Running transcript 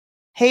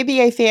Hey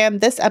BA fam,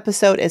 this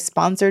episode is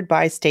sponsored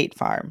by State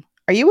Farm.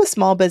 Are you a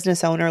small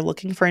business owner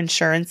looking for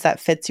insurance that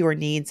fits your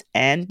needs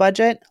and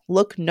budget?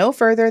 Look no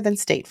further than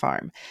State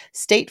Farm.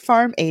 State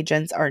Farm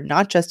agents are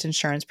not just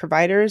insurance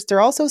providers,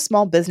 they're also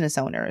small business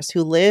owners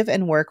who live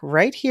and work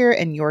right here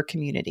in your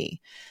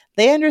community.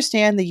 They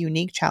understand the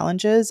unique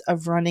challenges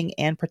of running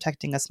and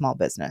protecting a small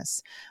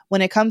business.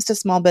 When it comes to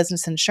small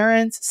business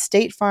insurance,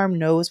 State Farm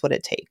knows what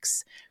it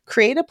takes.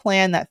 Create a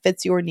plan that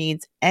fits your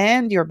needs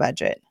and your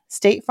budget.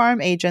 State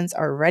Farm agents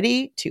are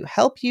ready to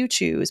help you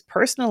choose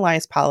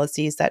personalized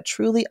policies that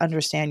truly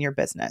understand your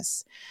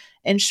business.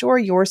 Insure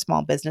your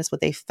small business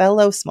with a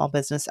fellow small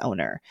business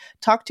owner.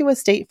 Talk to a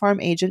State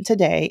Farm agent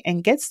today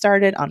and get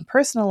started on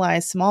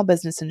personalized small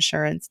business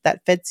insurance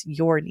that fits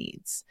your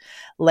needs.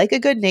 Like a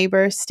good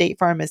neighbor, State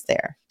Farm is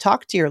there.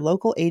 Talk to your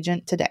local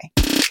agent today.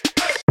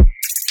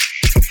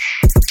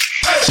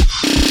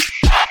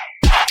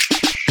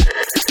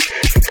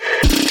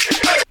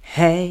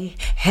 Hey,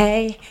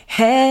 hey,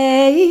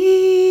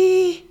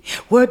 hey,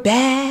 we're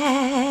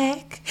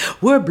back,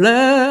 we're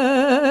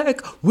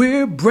black,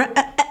 we're brown,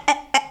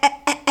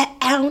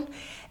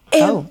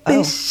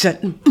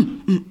 ambition.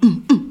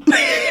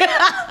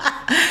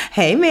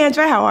 Hey,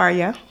 Mandra, how are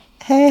you?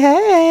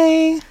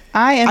 Hey.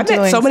 I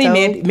met so many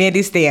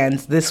Mandy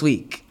stans this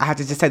week. I have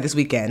to just say this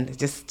weekend.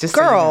 Just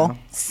girl,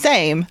 so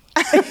you know. Same.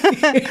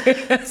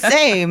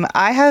 Same.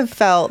 I have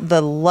felt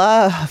the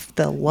love.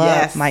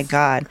 Yes. My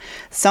God.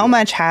 So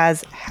much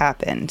has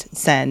happened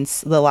since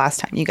the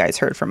last time you guys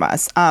heard from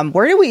us.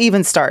 Where do we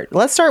even start?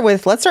 Let's start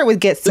with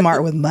Get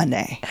Smart with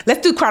Monday.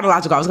 Let's do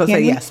chronological. I was going to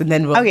say yes, and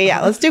then okay,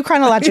 yeah, let's do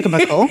chronological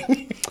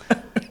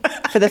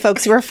for the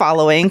folks who are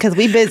following, because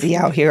we busy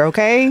out here,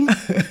 okay?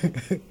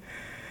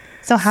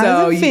 So how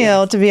does it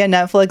feel to be a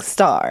Netflix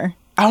star?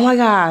 Oh my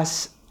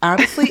gosh.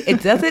 Honestly,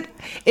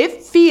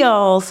 it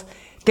feels,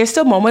 there's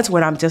still moments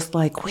when I'm just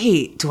like,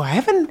 wait,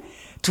 am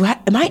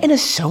I in a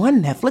show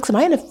on Netflix? Am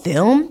I in a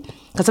film?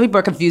 Because some people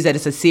are confused that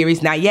it's a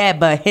series. Not yet,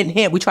 but hint,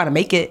 hint, we try to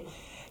make it,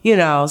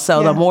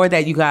 so the more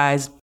that you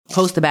guys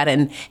post about it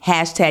and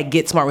hashtag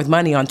Get Smart with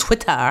Money on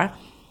Twitter,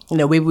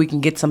 maybe we can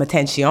get some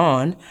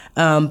attention.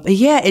 But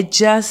yeah, it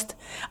just,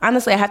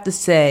 honestly, I have to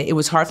say, it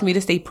was hard for me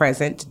to stay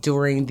present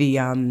during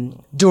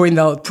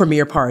the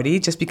premiere party,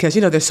 just because,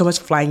 there's so much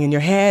flying in your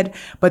head.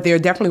 But there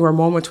definitely were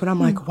moments when I'm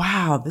like,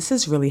 wow, this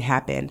has really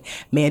happened.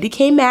 Mandy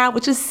came out,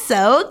 which is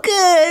so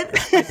good.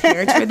 My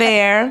parents were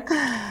there.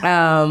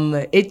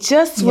 It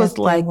just was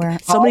like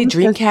so many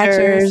dream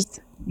catchers.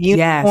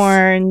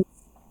 Unicorns. Yes.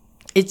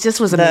 It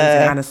just was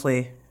amazing,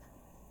 honestly.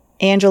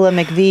 Angela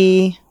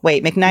McKnight.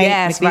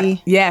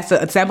 McVie. Yes,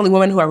 a sampling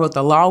woman who I wrote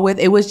the law with.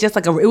 It was just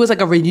like a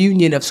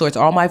reunion of sorts.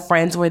 All my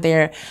friends were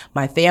there,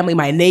 my family,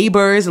 my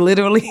neighbors,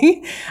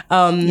 literally,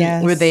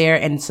 were there,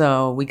 and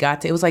so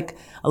it was like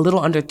a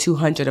little under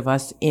 200 of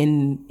us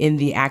in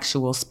the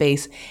actual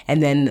space,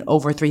 and then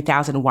over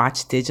 3,000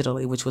 watched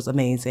digitally, which was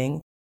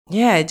amazing.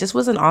 Yeah, it just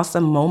was an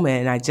awesome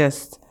moment. I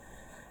just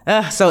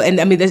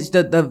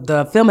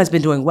the film has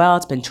been doing well.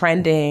 It's been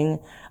trending.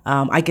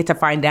 I get to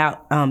find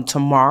out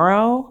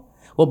tomorrow.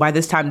 Well, by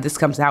this time this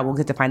comes out, we'll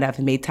get to find out if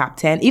it made top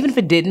 10. Even if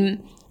it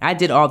didn't, I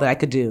did all that I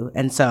could do.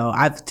 And so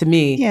I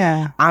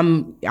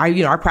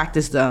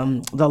practiced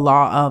the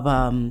law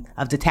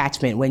of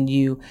detachment, when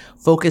you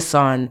focus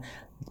on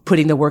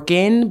putting the work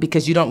in,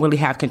 because you don't really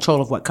have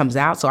control of what comes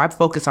out. So I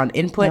focus on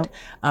input,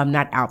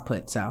 not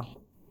output. So.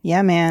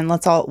 Yeah, man.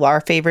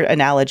 Our favorite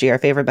analogy, our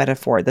favorite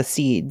metaphor, the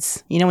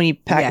seeds. When you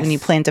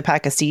plan to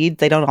pack a seed,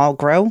 they don't all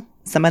grow.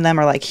 Some of them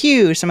are like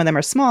huge. Some of them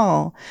are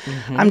small.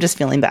 Mm-hmm. I'm just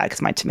feeling bad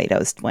because my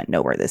tomatoes went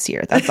nowhere this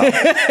year. That's all.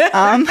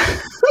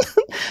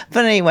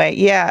 But anyway,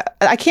 yeah,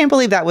 I can't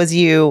believe that was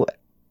you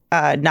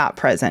not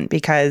present,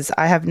 because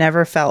I have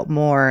never felt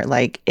more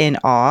like in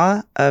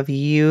awe of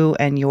you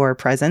and your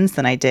presence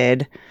than I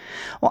did.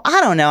 Well,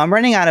 I don't know. I'm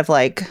running out of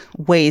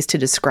ways to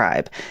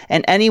describe.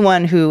 And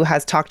anyone who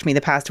has talked to me the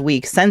past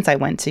week since I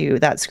went to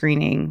that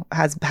screening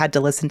has had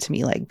to listen to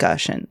me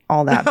gush and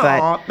all that.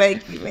 But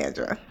thank you,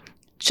 Mandra.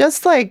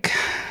 Just and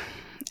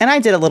I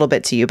did a little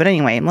bit to you, but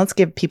anyway, let's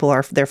give people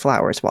their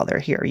flowers while they're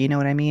here. You know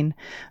what I mean?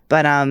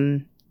 But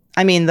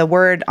the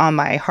word on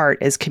my heart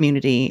is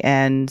community,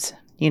 and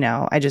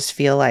I just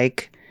feel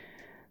like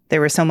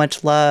there was so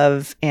much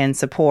love and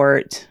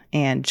support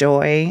and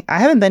joy. I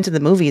haven't been to the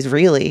movies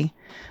really.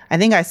 I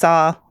think I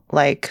saw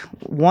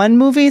one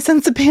movie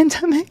since the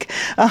pandemic,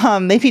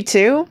 maybe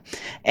two.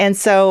 And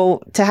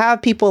so to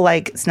have people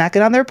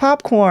snacking on their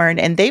popcorn,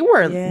 and they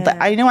were,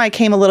 I know I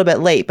came a little bit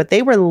late, but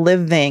they were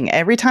living.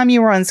 Every time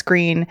you were on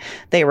screen,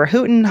 they were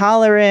hooting,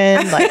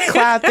 hollering,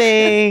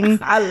 clapping.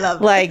 I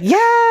love it.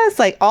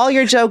 Yes, all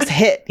your jokes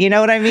hit, you know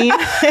what I mean?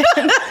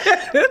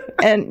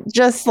 And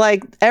just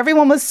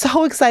everyone was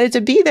so excited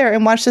to be there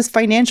and watch this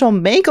financial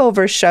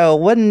makeover show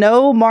with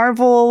no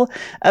Marvel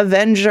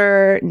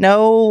Avenger,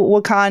 no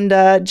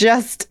Wakanda,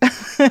 just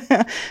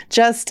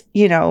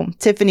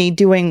Tiffany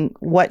doing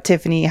what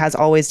Tiffany has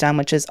always done,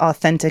 which is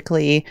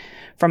authentically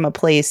from a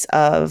place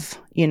of,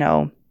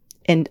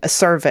 in a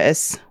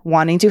service,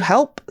 wanting to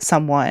help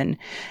someone.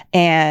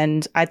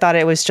 And I thought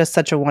it was just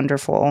such a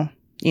wonderful,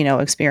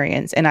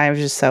 experience. And I was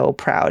just so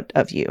proud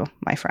of you,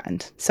 my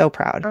friend. So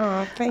proud.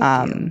 Oh, thank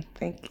you.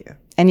 Thank you.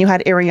 And you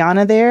had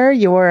Ariana there,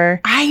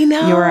 I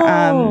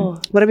know.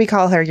 What do we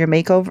call her? Your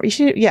makeover?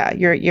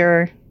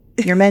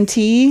 Your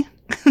mentee,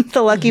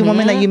 the lucky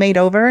woman that you made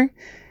over.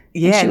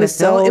 Yeah. And she was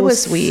so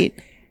sweet.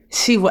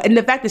 And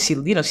the fact that she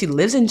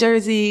lives in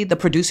Jersey. The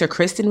producer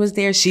Kristen was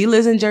there. She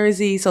lives in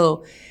Jersey.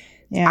 So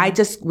I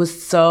just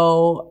was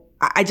so,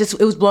 I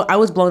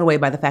was blown away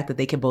by the fact that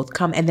they could both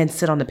come and then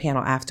sit on the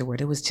panel afterward.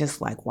 It was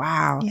just like,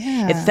 wow.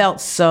 Yeah. It felt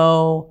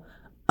so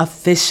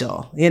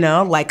official,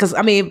 cause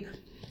I mean,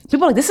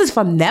 people are like, this is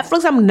from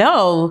Netflix.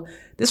 No,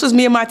 this was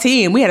me and my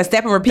team. We had a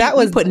step and repeat.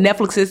 We put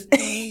Netflix's.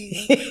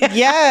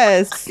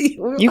 Yes.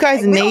 You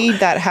guys made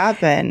that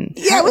happen.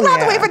 Yeah, we don't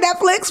have to wait for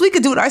Netflix. We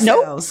could do it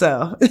ourselves.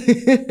 Nope.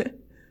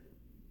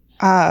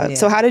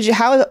 So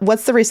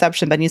what's the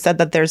reception been? You said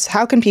that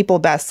how can people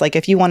best, like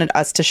if you wanted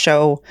us to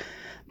show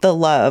the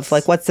love,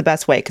 like what's the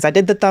best way? Because I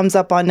did the thumbs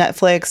up on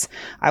Netflix.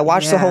 I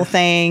watched the whole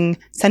thing,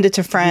 send it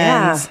to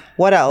friends. Yeah.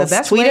 What else? The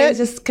best Tweet way it?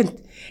 Is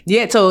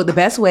just so the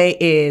best way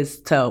is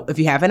to, if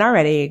you haven't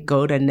already,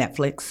 go to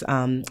Netflix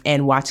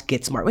and watch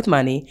Get Smart with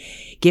Money.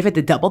 Give it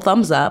the double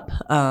thumbs up.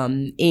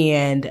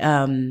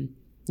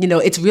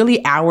 It's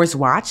really hours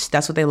watched.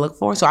 That's what they look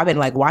for. So I've been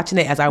like watching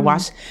it as I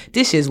wash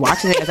dishes,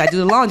 watching it as I do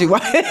the laundry.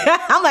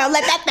 I'm like,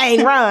 let that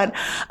thing run.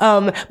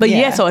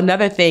 So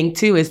another thing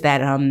too is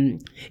that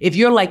if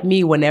you're like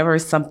me, whenever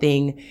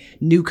something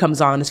new comes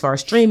on as far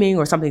as streaming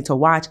or something to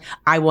watch,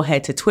 I will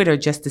head to Twitter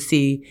just to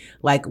see,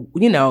 like,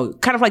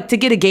 kind of like to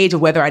get a gauge of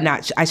whether or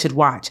not I should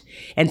watch.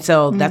 And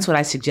so that's what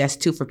I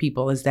suggest too for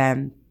people is that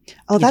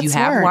if you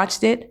have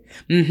watched it.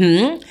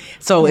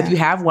 So if you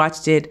have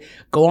watched it,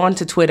 go on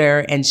to Twitter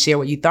and share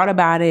what you thought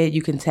about it.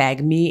 You can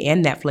tag me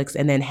and Netflix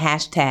and then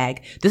hashtag.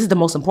 This is the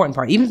most important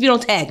part. Even if you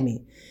don't tag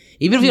me,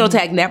 even if you don't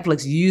tag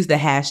Netflix, use the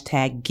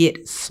hashtag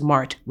Get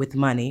Smart with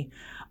Money.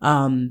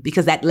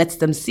 Because that lets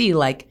them see,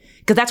 like,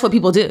 because that's what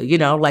people do,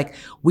 like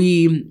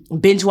we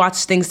binge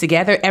watch things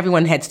together.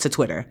 Everyone heads to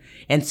Twitter.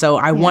 And so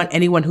I want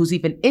anyone who's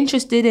even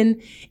interested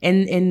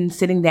in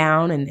sitting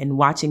down and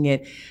watching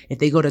it, if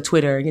they go to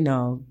Twitter,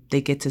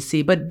 they get to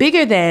see. But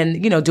bigger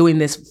than, doing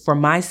this for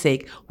my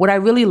sake, what I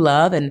really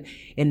love and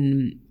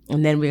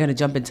then we're going to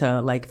jump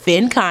into like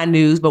FinCon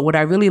news. But what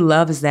I really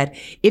love is that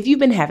if you've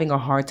been having a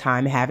hard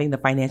time having the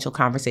financial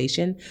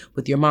conversation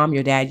with your mom,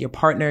 your dad, your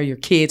partner, your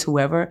kids,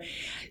 whoever,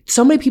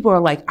 so many people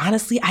are like,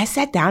 honestly, I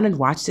sat down and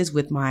watched this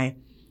with my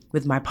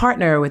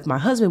partner, with my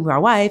husband, with my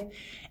wife.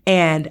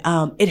 And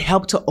it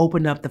helped to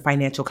open up the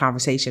financial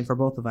conversation for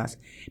both of us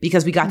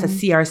because we got to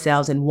see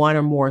ourselves in one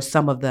or more,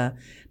 some of the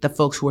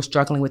folks who are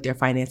struggling with their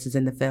finances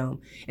in the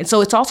film. And so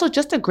it's also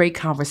just a great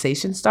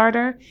conversation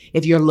starter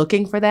if you're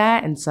looking for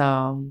that. And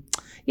so,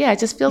 it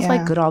just feels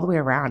like good all the way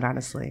around,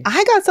 honestly.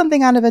 I got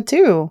something out of it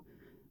too.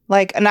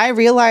 And I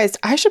realized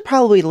I should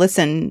probably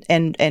listen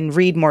and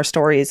read more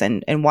stories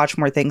and watch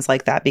more things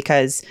like that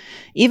because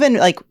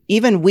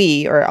even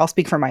we, or I'll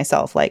speak for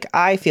myself, like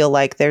I feel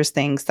like there's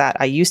things that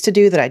I used to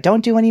do that I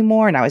don't do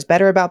anymore and I was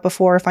better about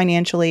before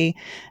financially.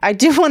 I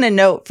do want to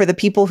note for the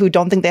people who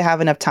don't think they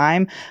have enough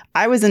time,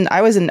 I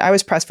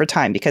was pressed for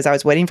time because I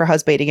was waiting for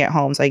husband to get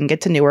home so I can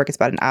get to Newark. It's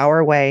about an hour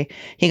away.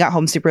 He got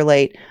home super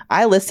late.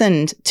 I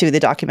listened to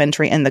the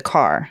documentary in the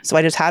car. So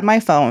I just had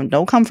my phone.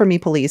 Don't come for me,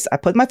 police. I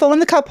put my phone in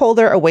the cup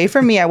holder away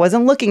from me. I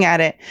wasn't looking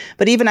at it,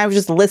 but even I was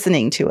just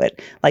listening to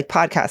it like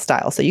podcast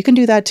style. So you can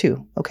do that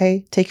too.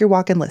 Okay. Take your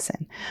walk and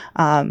listen.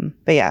 But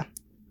yeah,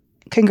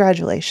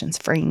 congratulations,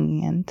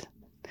 friend.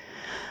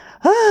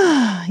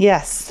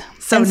 Yes.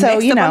 So next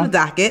up on the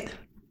docket.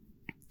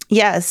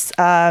 Yes.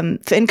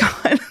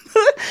 FinCon.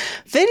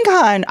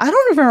 FinCon. I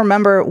don't even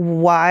remember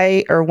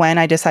why or when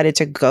I decided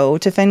to go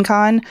to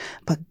FinCon,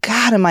 but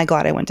God, am I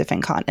glad I went to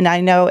FinCon. And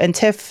I know, and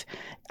Tiff,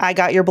 I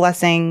got your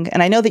blessing,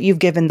 and I know that you've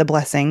given the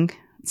blessing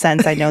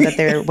since I know that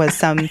there was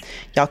some,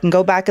 y'all can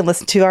go back and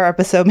listen to our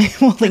episode. Maybe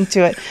we'll link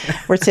to it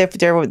where Tiff,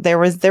 there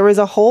was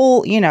a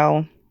whole,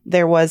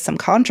 there was some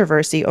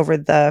controversy over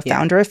the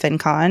founder of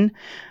FinCon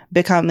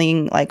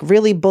becoming like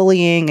really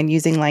bullying and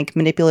using like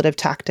manipulative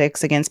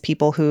tactics against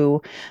people who,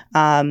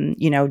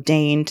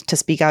 deigned to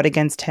speak out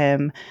against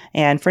him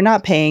and for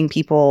not paying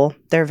people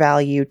their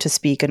value to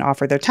speak and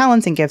offer their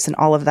talents and gifts and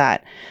all of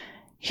that.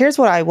 Here's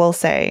what I will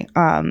say.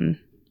 I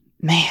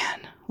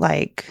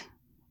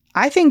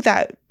think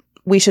that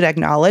we should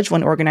acknowledge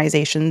when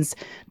organizations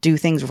do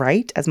things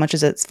right as much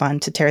as it's fun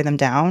to tear them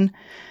down.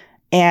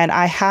 And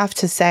I have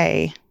to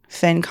say,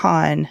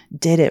 FinCon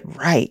did it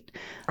right.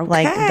 Okay.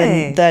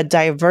 Like the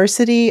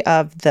diversity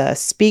of the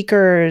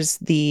speakers,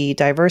 the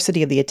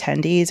diversity of the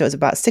attendees. It was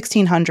about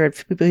 1,600,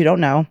 for people who don't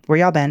know, where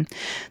y'all been?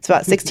 It's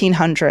about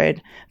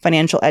 1,600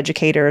 financial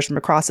educators from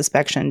across the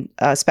spectrum,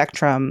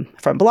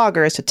 from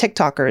bloggers to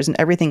TikTokers and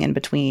everything in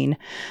between,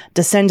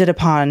 descended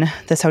upon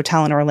this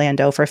hotel in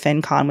Orlando for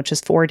FinCon, which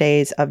is 4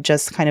 days of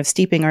just kind of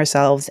steeping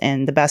ourselves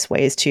in the best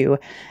ways to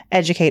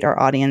educate our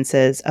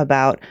audiences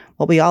about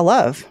what we all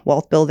love,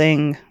 wealth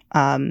building,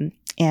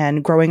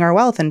 and growing our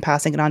wealth and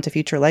passing it on to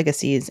future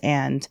legacies.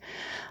 And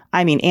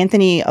I mean,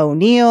 Anthony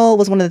O'Neill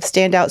was one of the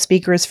standout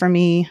speakers for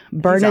me.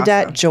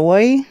 Bernadette awesome.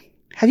 Joy.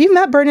 Have you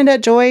met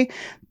Bernadette Joy?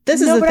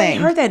 This is the thing.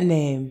 I heard that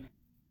name.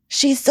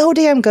 She's so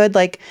damn good.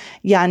 Like,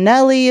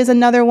 Yaneli is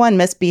another one.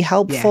 Miss Be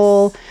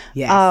Helpful.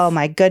 Yes. Oh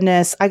my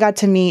goodness. I got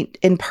to meet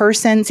in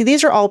person. See,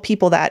 these are all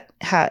people that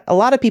a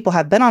lot of people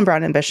have been on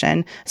Brown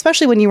Ambition,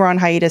 especially when you were on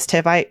hiatus,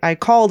 Tiff. I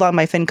called on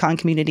my FinCon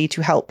community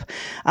to help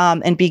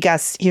and be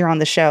guests here on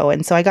the show.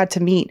 And so I got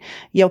to meet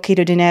Yo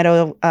Quiero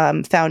Dinero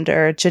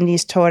founder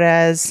Janice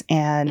Torres,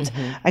 and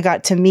I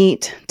got to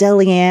meet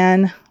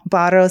Delianne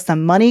Barros, the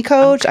money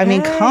coach. I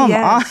mean, come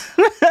on.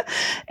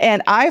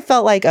 And I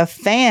felt like a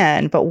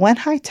fan. But when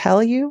I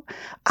tell you,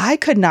 I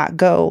could not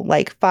go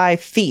like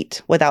 5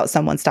 feet without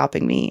someone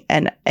stopping me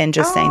and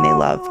just saying they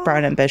love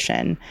Brown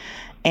Ambition.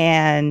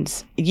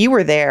 And you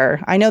were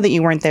there. I know that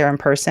you weren't there in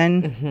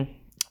person.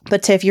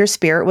 But Tiff, your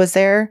spirit was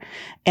there.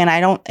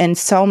 And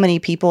so many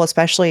people,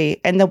 especially,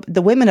 and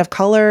the women of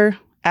color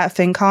at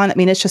FinCon, I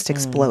mean, it's just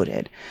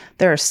exploded.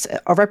 There's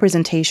a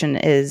representation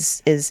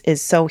is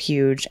so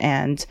huge.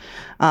 And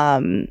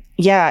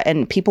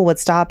and people would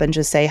stop and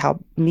just say how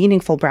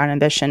meaningful Brown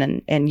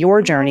Ambition and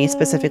your journey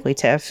specifically,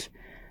 Tiff,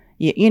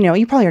 you know,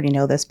 you probably already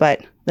know this,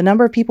 but the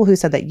number of people who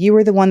said that you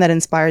were the one that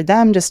inspired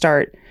them to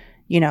start,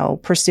 you know,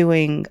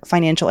 pursuing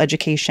financial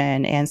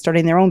education and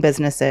starting their own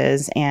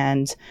businesses,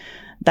 and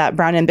that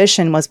Brown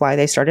Ambition was why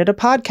they started a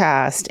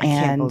podcast. I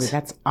can't believe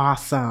that's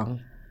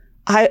awesome.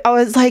 I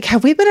was like,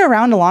 have we been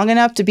around long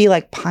enough to be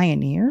like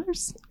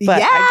pioneers? But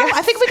yeah,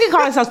 I think we can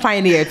call ourselves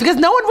pioneers because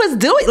no one was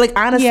doing, like,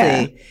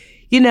 honestly,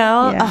 you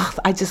know,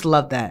 I just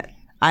love that.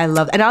 I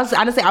love, and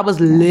I was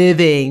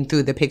living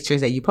through the pictures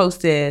that you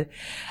posted.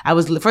 I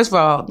was, first of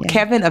all,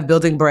 Kevin of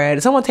Building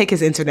Bread. Someone take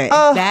his internet.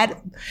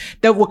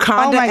 The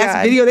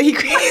Wakanda video that he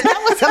created,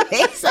 that was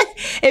amazing.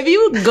 If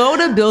you go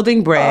to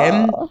Building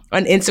Bread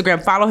on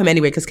Instagram, follow him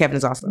anyway because Kevin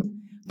is awesome.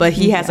 But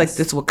he has like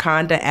this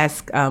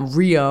Wakanda-esque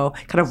Rio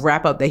kind of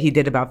wrap up that he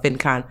did about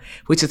FinCon,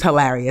 which is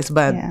hilarious.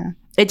 But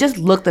it just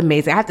looked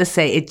amazing. I have to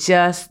say,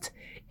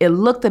 it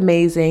looked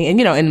amazing. And,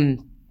 you know,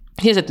 and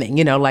here's the thing,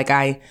 you know, like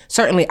I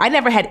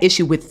never had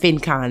issue with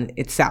FinCon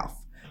itself.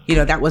 You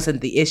know, that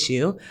wasn't the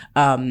issue.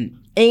 And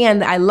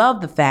I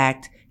love the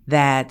fact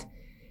that,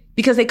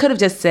 because they could have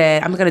just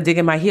said, I'm going to dig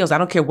in my heels. I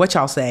don't care what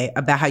y'all say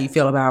about how you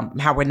feel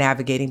about how we're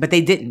navigating, but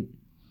they didn't.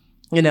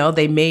 You know,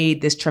 they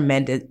made this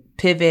tremendous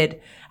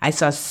pivot. I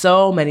saw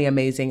so many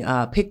amazing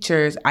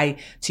pictures.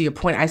 To your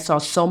point, I saw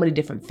so many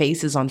different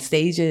faces on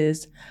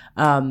stages.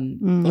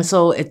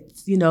 So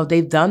it's, you know,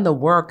 they've done the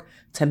work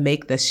to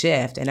make the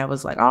shift. And I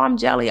was like, oh, I'm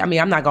jelly. I mean,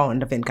 I'm not going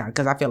to FinCon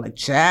because I feel like,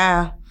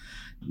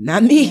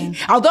 not me.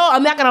 Yeah. Although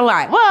I'm not gonna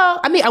lie.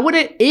 Well, I mean, I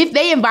wouldn't, if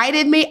they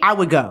invited me, I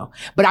would go.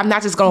 But I'm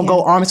not just gonna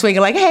go arm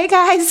swinging like, hey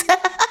guys.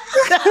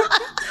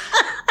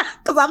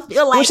 Because I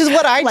feel like, which is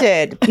what I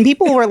did. And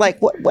people were like,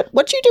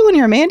 what you doing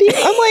here, Mandy?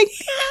 I'm like,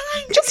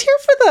 just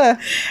here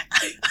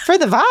for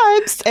the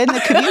vibes and the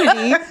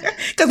community.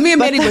 Because me and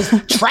Mandy was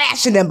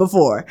trashing them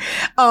before.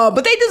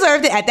 But they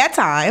deserved it at that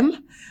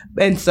time.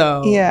 And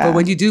so, but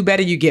when you do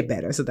better, you get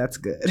better. So that's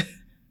good.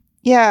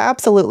 Yeah,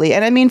 absolutely.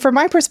 And I mean, from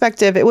my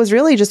perspective, it was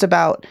really just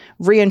about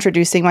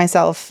reintroducing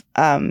myself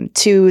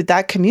to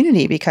that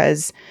community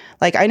because,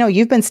 like, I know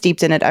you've been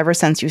steeped in it ever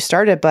since you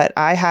started, but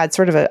I had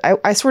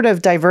I sort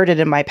of diverted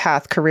in my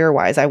path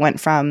career-wise. I went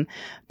from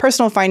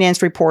personal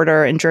finance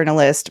reporter and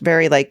journalist,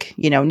 very like,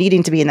 you know,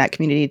 needing to be in that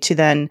community, to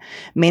then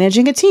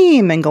managing a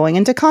team and going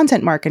into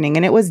content marketing.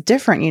 And it was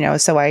different, you know,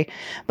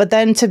 but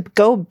then to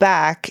go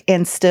back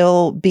and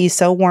still be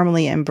so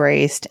warmly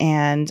embraced.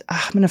 And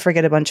I'm going to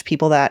forget a bunch of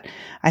people that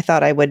I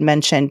thought I would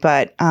mention,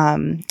 but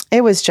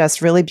it was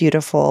just really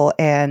beautiful.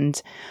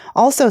 And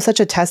also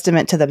such a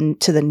testament to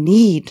the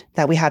need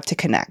that we have to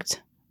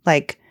connect.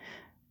 Like,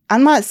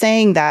 I'm not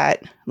saying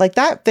that, like,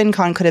 that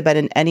FinCon could have been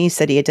in any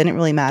city. It didn't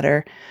really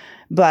matter.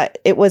 But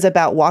it was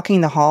about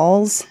walking the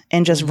halls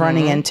and just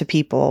running into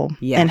people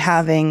and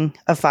having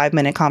a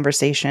 5-minute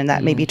conversation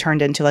that maybe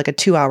turned into like a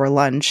 2-hour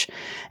lunch.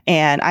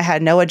 And I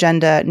had no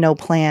agenda, no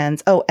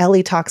plans. Oh,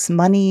 Ellie Talks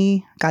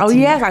Money. I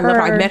love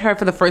her. I met her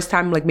for the first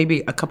time like maybe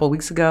a couple of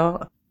weeks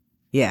ago.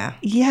 Yeah.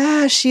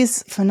 Yeah,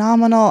 she's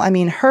phenomenal. I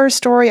mean, her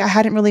story I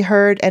hadn't really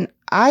heard. And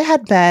I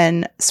had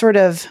been sort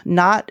of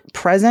not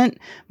present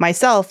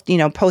myself, you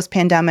know,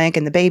 post-pandemic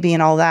and the baby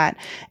and all that.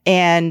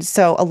 And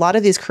so a lot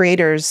of these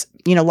creators,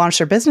 you know, launched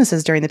their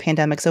businesses during the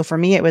pandemic. So for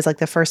me, it was like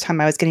the first time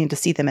I was getting to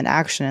see them in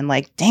action and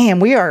like,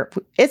 damn, y'all are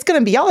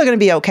going to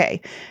be okay.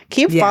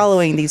 Keep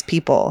following these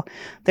people.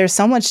 There's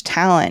so much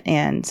talent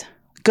and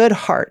good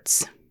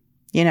hearts,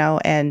 you know,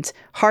 and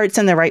hearts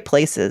in the right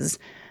places.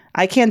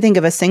 I can't think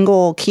of a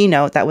single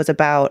keynote that was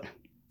about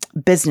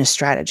business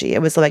strategy.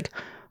 It was like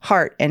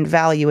heart and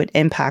value and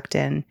impact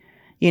in,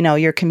 you know,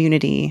 your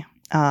community.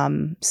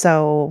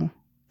 So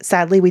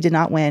sadly, we did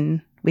not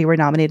win. We were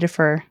nominated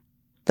for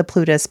the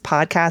Plutus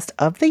Podcast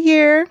of the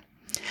Year,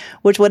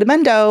 which would have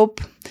been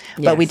dope,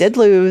 but we did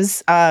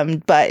lose.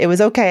 But it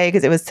was okay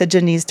because it was to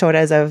Janice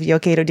Torres of Yo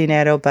Quiero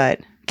Dinero, but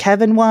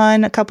Kevin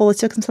won a couple.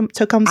 Took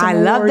home some I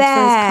awards love that.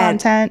 for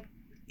his content.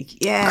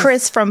 Yes.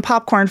 Chris from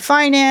Popcorn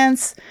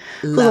Finance,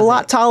 who's a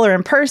lot taller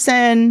in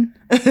person.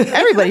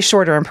 Everybody's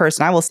shorter in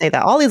person. I will say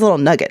that. All these little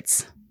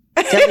nuggets.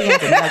 Debbie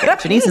a nugget.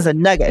 Janice is a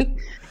nugget.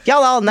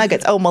 Y'all all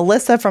nuggets. Oh,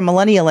 Melissa from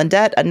Millennial in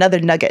Debt, another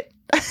nugget.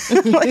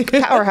 Like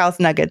powerhouse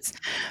nuggets.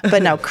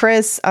 But no,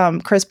 Chris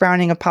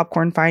Browning of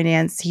Popcorn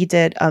Finance, he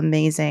did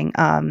amazing.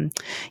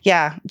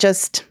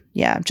 Just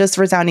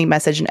resounding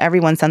message, and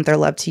everyone sent their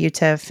love to you,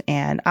 Tiff.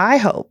 And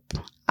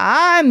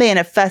I'm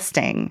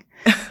manifesting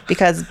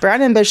because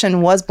Brown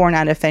Ambition was born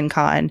out of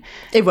FinCon.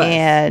 It was.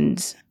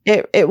 And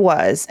it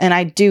was. And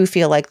I do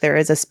feel like there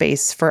is a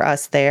space for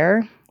us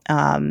there.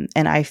 And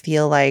I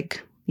feel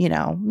like,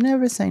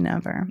 never say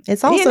never.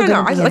 It's also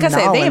like I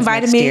said, they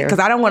invited me because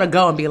I don't want to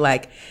go and be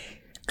like,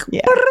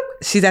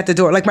 she's at the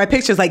door. Like my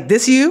picture's like,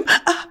 this you?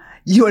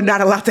 You are not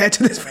allowed to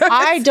enter this person.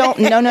 I don't.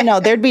 No.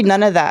 There'd be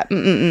none of that.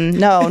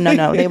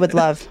 No. They would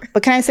love.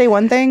 But can I say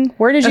one thing?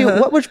 Where did you?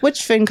 Which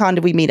FinCon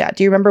did we meet at?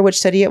 Do you remember which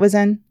city it was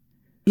in?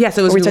 Yes,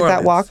 it was. Where we New took Orleans.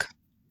 that walk.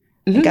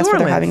 Mm-hmm, And guess New where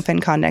they're Orleans.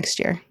 having FinCon next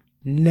year?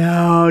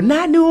 No,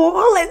 not New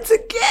Orleans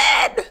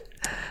again.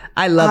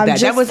 I love that.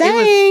 That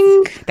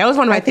was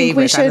one of my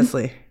favorites,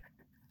 honestly.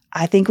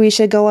 I think we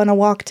should go on a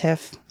walk,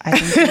 Tiff. I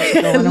think we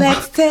should go on a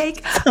Let's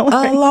take a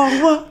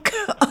long walk.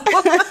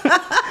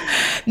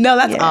 No,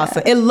 that's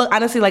awesome. It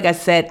honestly, like I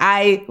said,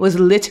 I was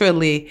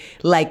literally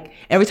like,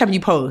 every time you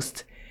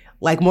post,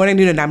 like morning,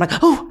 noon, and night, I'm like,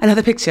 oh,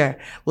 another picture.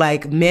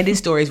 Like Mandy's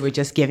stories were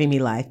just giving me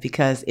life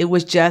because it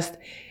was just,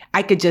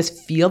 I could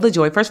just feel the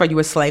joy. First of all, you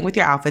were slaying with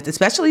your outfits,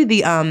 especially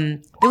there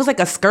was like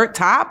a skirt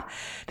top.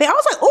 I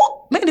was like,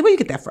 oh, Mandy, where you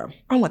get that from?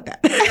 I want that.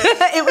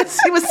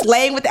 She was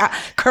slaying with the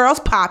curls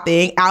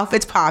popping,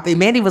 outfits popping.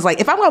 Mandy was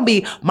like, if I'm going to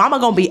be, Mama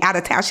going to be out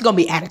of town, she's going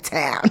to be out of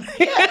town.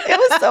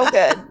 It was so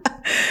good.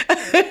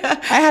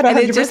 I had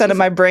 100% of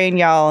my brain,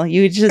 y'all.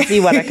 You just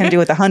see what I can do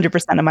with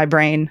 100% of my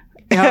brain.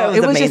 It was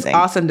amazing. Just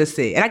awesome to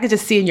see. And I could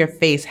just see in your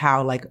face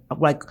how like,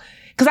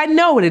 because I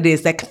know what it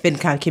is, that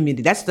FinCon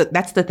community. That's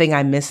the thing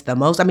I miss the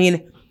most. I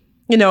mean,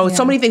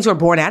 so many things were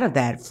born out of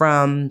that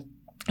from,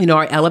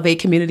 our Elevate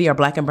community, our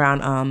Black and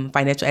Brown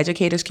financial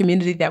educators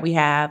community that we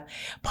have.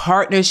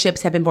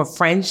 Partnerships have been born,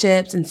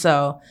 friendships. And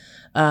so,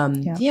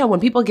 when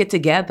people get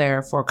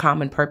together for a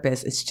common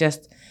purpose, it's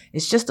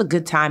just a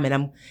good time. And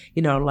I'm,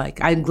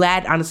 I'm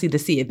glad, honestly, to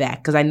see it back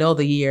because I know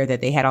the year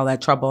that they had all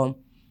that trouble,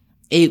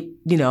 it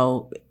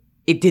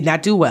did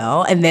not do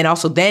well. And then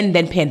also then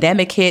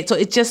pandemic hit. So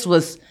it just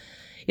was,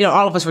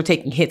 all of us were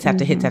taking hits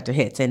after hits after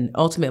hits. And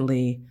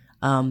ultimately,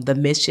 the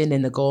mission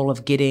and the goal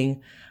of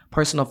getting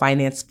personal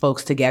finance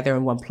folks together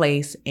in one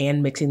place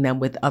and mixing them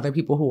with other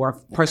people who are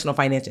personal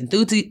finance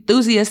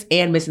enthusiasts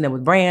and mixing them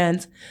with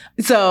brands.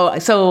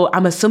 So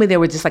I'm assuming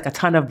there were just like a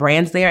ton of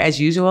brands there as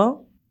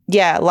usual.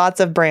 Yeah, lots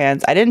of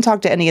brands. I didn't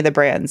talk to any of the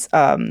brands.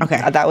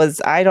 Okay.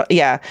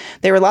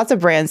 There were lots of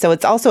brands. So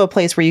it's also a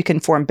place where you can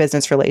form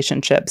business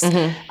relationships.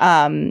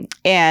 And,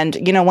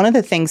 one of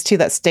the things too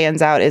that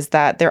stands out is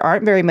that there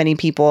aren't very many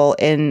people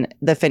in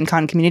the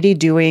FinCon community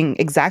doing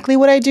exactly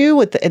what I do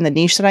in the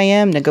niche that I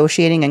am,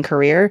 negotiating and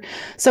career.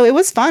 So it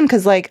was fun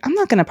because I'm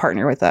not going to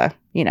partner with a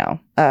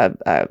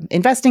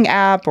investing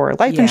app or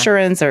life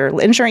insurance or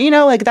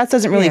insurance, that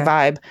doesn't really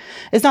vibe.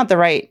 It's not the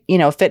right,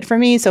 fit for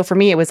me. So for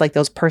me, it was like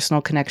those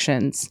personal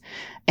connections.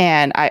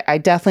 And I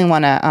definitely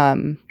want to, I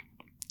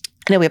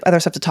know we have other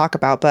stuff to talk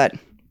about, but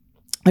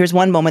there's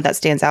one moment that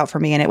stands out for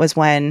me. And it was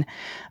when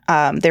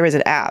there was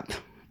an app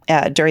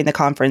during the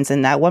conference.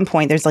 And at one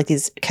point there's like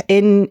these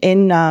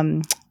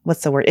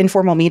what's the word?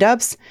 Informal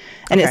meetups.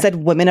 And it said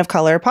women of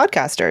color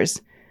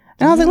podcasters.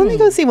 And I was like, let me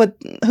go see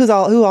who's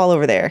all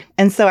over there.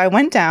 And so I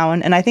went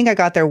down and I think I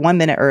got there 1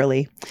 minute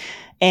early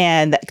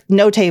and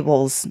no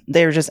tables.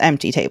 They were just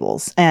empty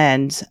tables.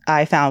 And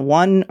I found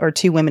 1 or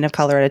 2 women of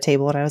color at a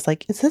table. And I was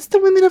like, is this the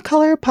women of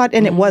color pod?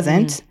 And it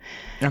wasn't.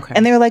 Okay.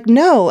 And they were like,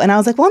 no. And I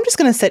was like, well, I'm just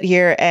going to sit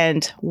here.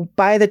 And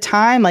by the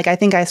time, I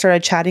think I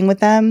started chatting with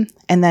them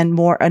and then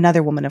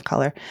another woman of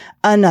color,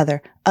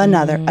 another,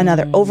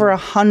 over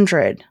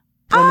 100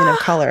 women of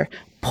color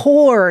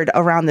poured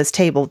around this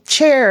table,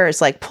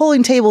 chairs,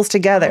 pulling tables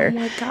together. Oh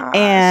my gosh.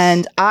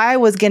 And I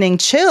was getting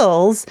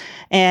chills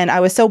and I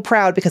was so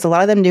proud because a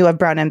lot of them knew of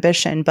Brown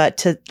Ambition, but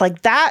to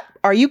that,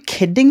 are you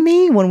kidding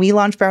me? When we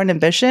launched Brown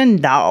Ambition?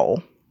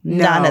 No,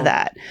 none of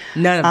that.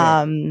 None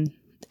of it.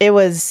 It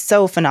was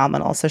so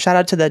phenomenal. So shout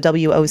out to the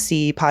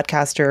WOC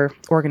podcaster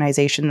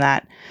organization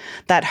that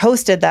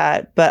hosted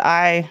that. But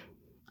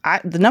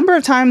the number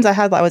of times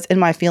I was in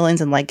my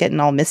feelings and getting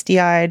all misty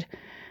eyed,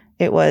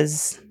 it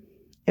was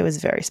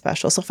very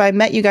special. So if I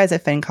met you guys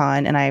at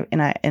FinCon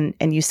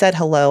and you said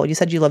hello, you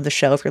said you love the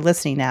show, if you're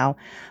listening now,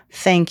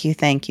 thank you.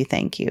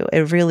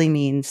 It really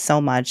means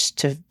so much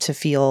to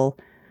feel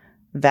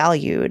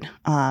valued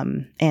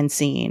and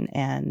seen.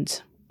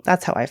 And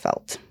that's how I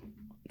felt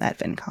at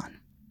FinCon.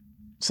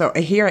 So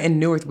here in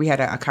Newark, we had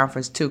a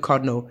conference too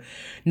called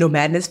No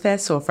Madness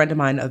Fest. So a friend of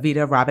mine,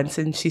 Avita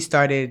Robinson, she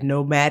started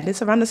No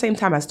Madness around the same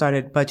time I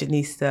started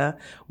Budgetnista,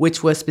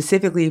 which was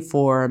specifically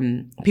for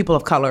people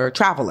of color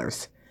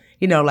travelers.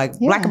 like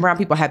Black and brown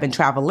people have been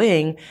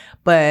traveling,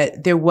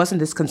 but there wasn't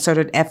this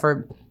concerted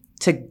effort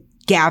to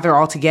gather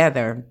all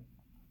together.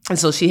 And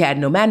so she had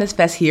Nomadness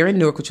Fest here in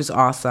Newark, which was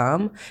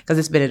awesome because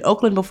it's been in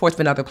Oakland before, it's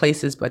been other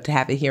places, but to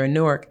have it here in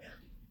Newark.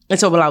 And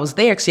so while I was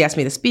there, she asked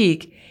me to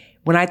speak.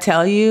 When I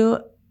tell you,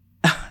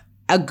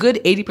 a good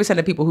 80%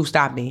 of people who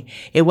stopped me,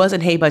 it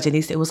wasn't, hey, Budget.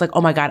 It was like,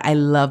 oh my God, I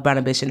love Brown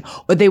Ambition.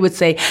 Or they would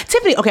say,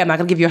 Tiffany, okay, I'm not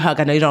going to give you a hug.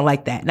 I know you don't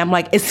like that. And I'm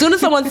like, as soon as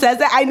someone says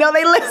that, I know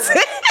they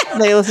listen.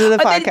 They listen to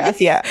the podcast,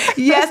 yeah.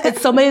 Yes, and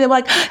so many of them were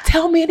like,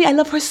 tell Mandy I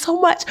love her so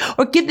much.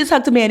 Or give this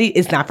hug to Mandy.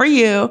 It's not for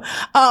you.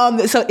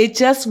 So it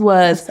just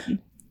was,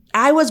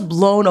 I was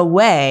blown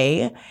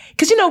away.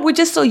 Because, we're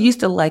just so used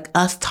to like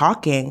us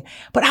talking.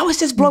 But I was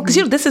just blown,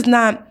 because, this is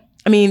not,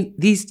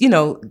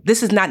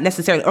 this is not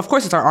necessarily, of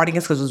course, it's our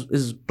audience because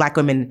it's Black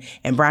women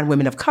and brown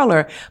women of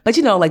color. But,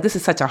 this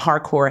is such a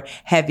hardcore,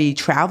 heavy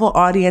travel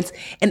audience.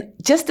 And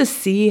just to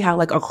see how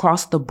like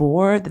across the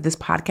board that this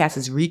podcast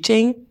is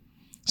reaching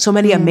so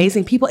many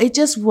amazing people, it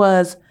just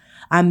was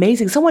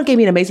amazing. Someone gave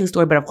me an amazing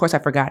story, but of course I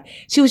forgot.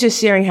 She was just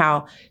sharing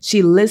how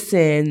she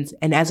listens.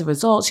 And as a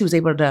result, she was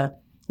able to,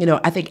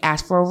 I think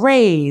ask for a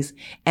raise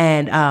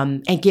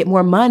and get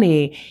more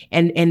money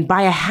and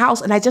buy a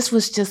house. And I just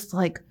was just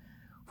like,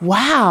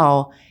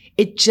 wow.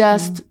 It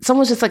just,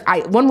 someone was just like,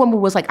 one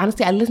woman was like,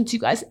 honestly, I listen to you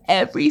guys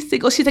every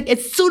single, she's like,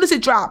 as soon as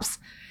it drops,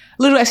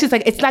 literally, she's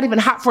like, it's not even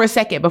hot for a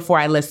second before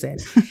I listen.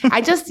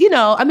 I just,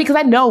 because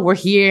I know we're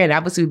here and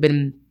obviously we've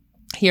been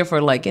here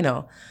for like,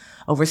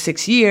 over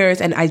 6 years.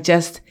 And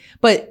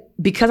but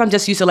because I'm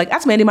just used to like,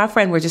 that's Mandy, my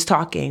friend, we're just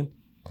talking.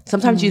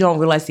 Sometimes you don't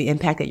realize the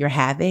impact that you're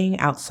having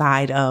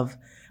outside of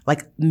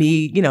like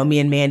me, me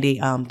and Mandy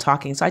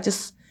talking. So I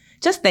just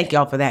thank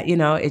y'all for that.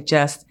 It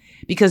just,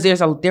 because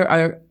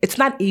it's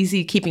not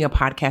easy keeping a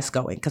podcast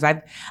going because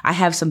I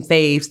have some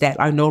faves that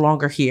are no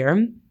longer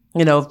here,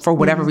 for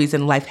whatever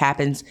reason, life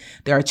happens.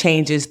 There are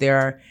changes,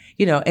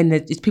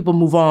 and people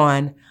move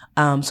on.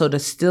 So to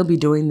still be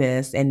doing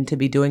this and to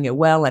be doing it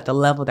well at the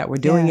level that we're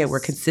doing it, we're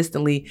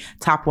consistently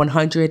top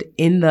 100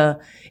 in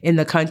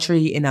the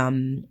country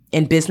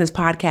in business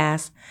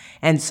podcasts.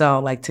 And so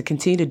like to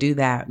continue to do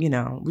that,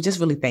 we just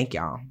really thank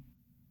y'all.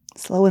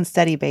 Slow and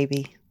steady,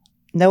 baby.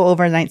 No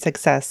overnight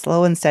success,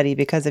 slow and steady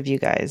because of you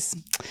guys.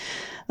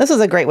 This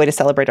was a great way to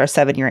celebrate our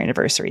 7-year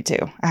anniversary too,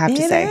 I have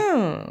to say.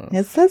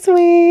 It's this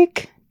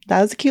week. That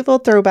was a cute little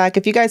throwback.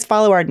 If you guys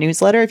follow our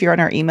newsletter, if you're on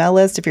our email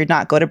list, if you're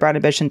not, go to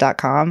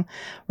brownambition.com.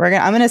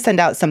 I'm going to send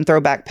out some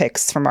throwback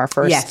pics from our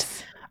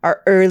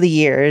our early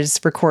years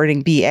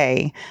recording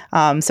BA.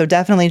 So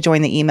definitely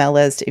join the email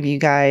list if you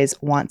guys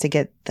want to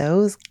get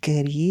those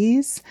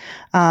goodies.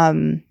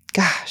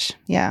 Gosh,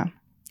 yeah.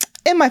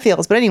 In my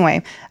feels. But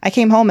anyway, I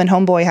came home and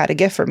homeboy had a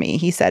gift for me.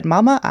 He said,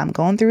 Mama, I'm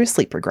going through a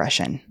sleep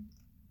regression.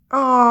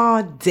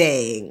 Oh,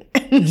 dang.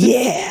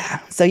 Yeah.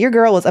 So your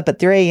girl was up at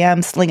 3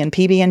 a.m. slinging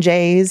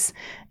PB&Js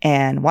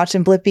and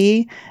watching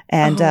Blippi.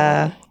 And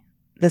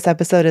this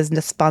episode is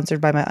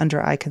sponsored by my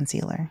under eye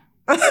concealer.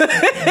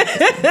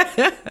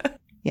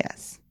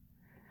 Yes.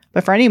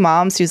 But for any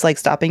moms who's like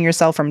stopping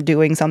yourself from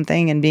doing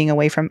something and being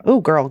away from, oh,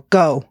 girl,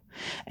 go.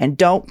 And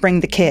don't bring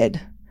the kid.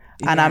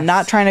 And I'm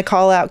not trying to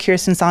call out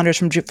Kirsten Saunders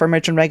from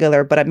Rich and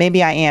Regular, but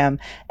maybe I am.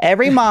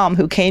 Every mom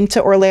who came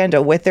to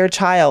Orlando with their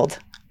child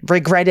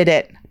regretted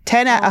it.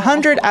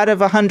 100 out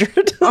of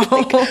 100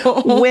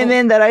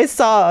 women that I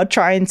saw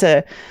trying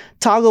to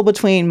toggle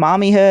between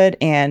mommyhood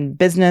and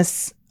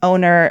business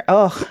owner.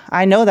 Oh,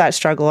 I know that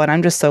struggle. And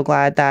I'm just so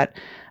glad that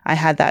I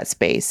had that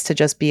space to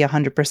just be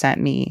 100%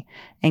 me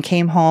and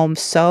came home.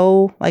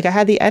 So like I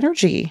had the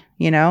energy,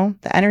 the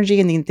energy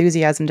and the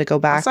enthusiasm to go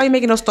back. I saw you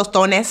making those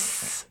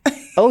tostones.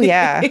 Oh,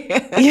 yeah.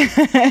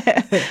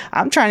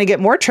 I'm trying to get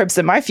more trips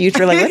in my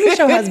future. Like, let me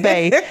show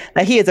husband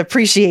that he is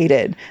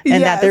appreciated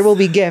and that there will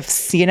be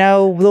gifts, there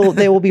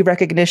will be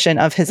recognition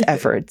of his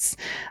efforts.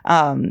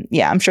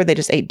 I'm sure they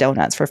just ate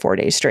donuts for 4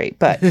 days straight.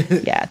 But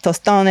yeah,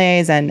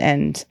 tostones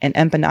and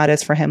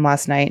empanadas for him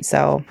last night.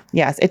 So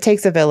yes, it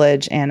takes a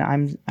village. And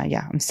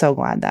I'm so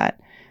glad that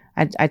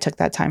I took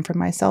that time for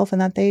myself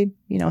and that they,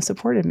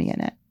 supported me in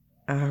it.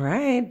 All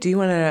right. Do you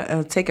want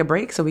to take a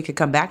break so we could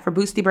come back for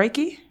Boosty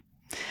Breaky?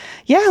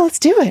 Yeah, let's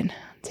do it.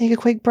 Take a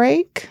quick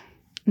break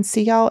and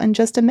see y'all in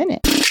just a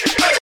minute.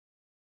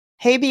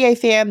 Hey, BA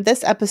fam,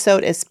 this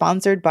episode is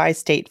sponsored by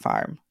State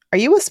Farm. Are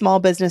you a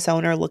small business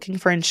owner looking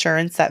for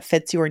insurance that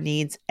fits your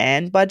needs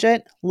and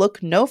budget?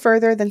 Look no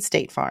further than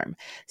State Farm.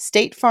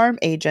 State Farm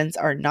agents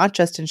are not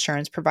just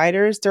insurance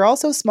providers, they're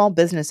also small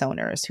business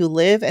owners who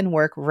live and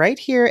work right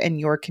here in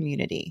your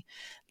community.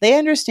 They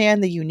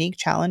understand the unique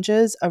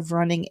challenges of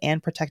running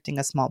and protecting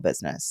a small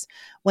business.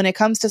 When it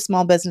comes to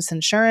small business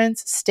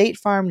insurance, State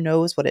Farm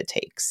knows what it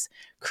takes.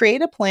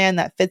 Create a plan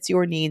that fits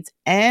your needs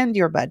and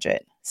your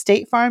budget.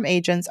 State Farm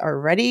agents are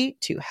ready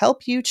to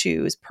help you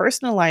choose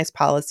personalized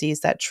policies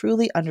that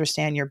truly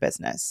understand your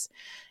business.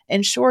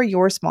 Insure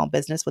your small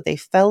business with a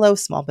fellow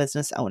small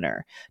business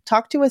owner.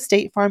 Talk to a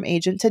State Farm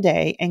agent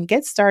today and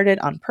get started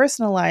on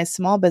personalized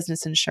small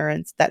business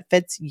insurance that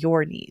fits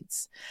your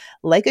needs.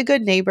 Like a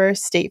good neighbor,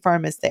 State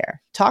Farm is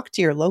there. Talk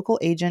to your local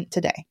agent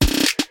today.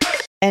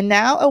 And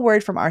now a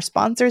word from our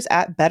sponsors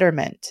at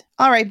Betterment.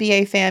 All right,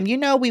 BA fam, you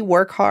know we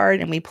work hard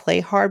and we play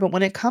hard, but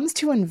when it comes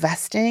to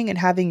investing and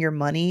having your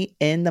money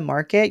in the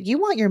market, you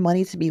want your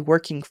money to be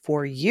working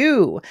for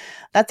you.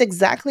 That's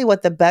exactly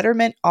what the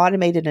Betterment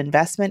automated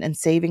investment and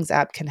savings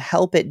app can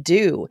help it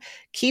do.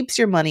 Keeps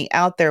your money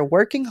out there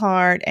working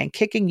hard and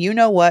kicking you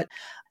know what.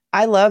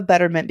 I love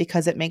Betterment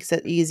because it makes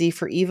it easy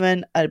for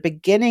even a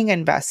beginning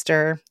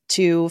investor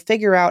to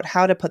figure out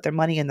how to put their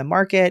money in the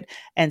market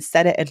and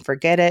set it and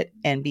forget it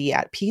and be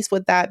at peace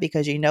with that,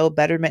 because you know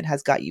Betterment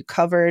has got you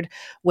covered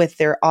with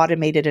their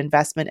automated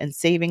investment and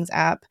savings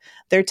app.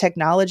 Their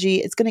technology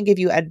is going to give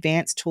you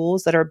advanced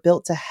tools that are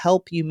built to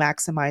help you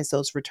maximize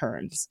those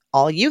returns.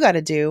 All you got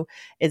to do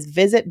is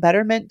visit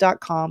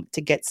betterment.com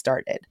to get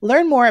started.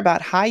 Learn more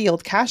about high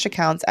yield cash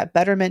accounts at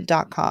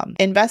betterment.com.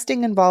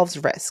 Investing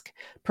involves risk.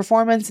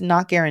 Performance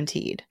not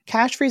guaranteed.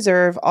 Cash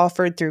reserve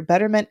offered through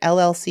Betterment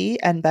LLC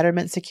and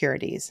Betterment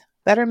Securities.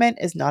 Betterment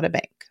is not a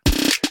bank.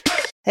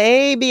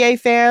 Hey, BA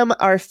fam,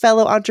 our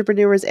fellow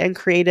entrepreneurs and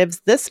creatives,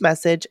 this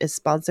message is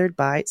sponsored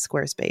by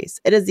Squarespace.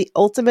 It is the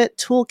ultimate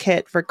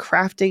toolkit for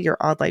crafting your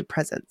online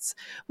presence.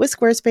 With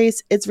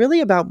Squarespace, it's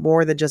really about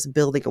more than just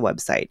building a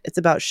website. It's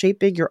about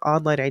shaping your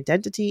online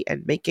identity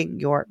and making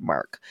your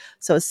mark.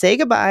 So say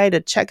goodbye to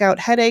checkout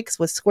headaches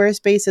with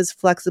Squarespace's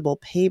flexible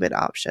payment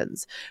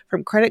options.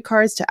 From credit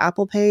cards to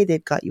Apple Pay,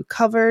 they've got you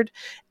covered.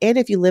 And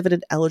if you live in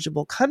an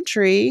eligible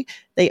country,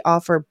 they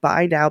offer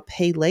buy now,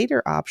 pay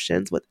later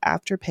options with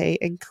Afterpay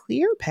and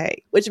ClearPay,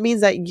 which means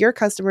that your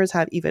customers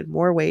have even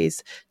more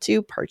ways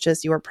to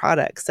purchase your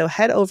products. So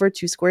head over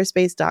to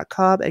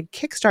squarespace.com and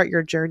kickstart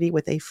your journey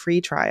with a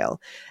free trial.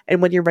 And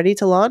when you're ready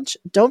to launch,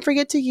 don't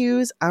forget to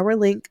use our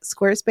link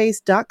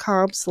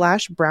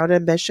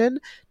squarespace.com/brownambition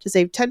to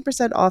save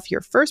 10% off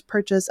your first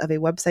purchase of a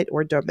website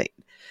or domain.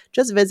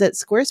 Just visit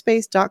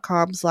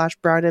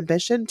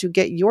squarespace.com/brownambition to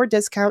get your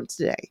discount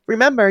today.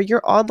 Remember,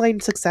 your online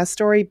success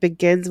story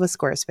begins with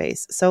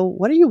Squarespace. So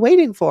what are you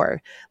waiting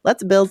for?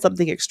 Let's build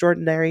something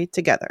extraordinary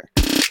together.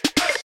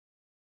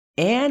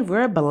 And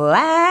we're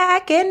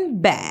black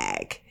and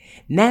back.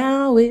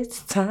 Now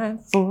it's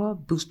time for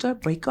booster,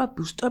 breaker,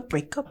 booster,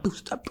 breaker,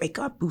 booster,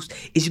 breaker, boost.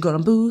 Is you gonna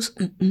boost?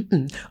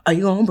 Are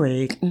you gonna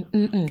break?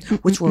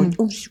 Which one?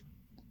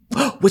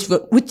 Which?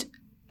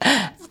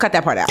 Cut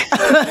that part out.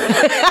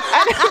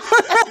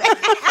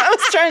 I was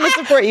trying to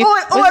support you.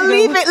 Or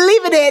leave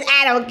it in.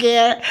 I don't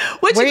care.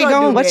 Where you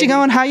going? What you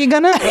going? How you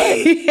gonna?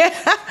 Yeah.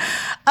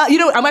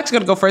 I'm actually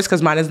gonna go first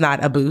because mine is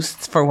not a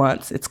boost for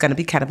once. It's gonna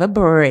be kind of a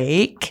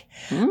break.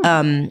 You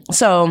guys,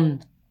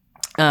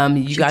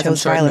 I'm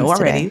sure know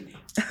already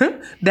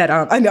that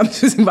I'm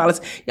choosing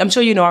violence. I'm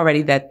sure you know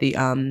already that the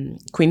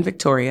Queen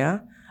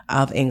Victoria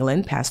of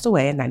England passed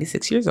away at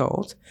 96 years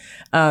old.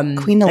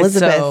 Queen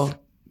Elizabeth.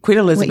 Queen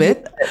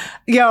Elizabeth.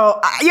 Yo, I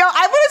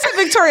want to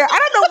say Victoria. I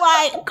don't know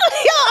why.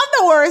 Yo, I'm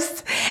the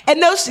worst. And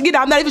no,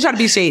 I'm not even trying to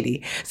be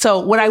shady. So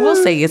what I will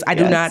say is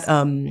I'm not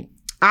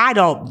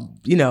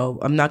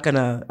going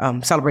to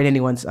celebrate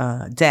anyone's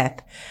death.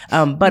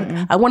 But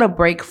I want to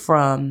break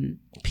from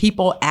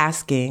people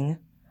asking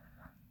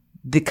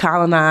the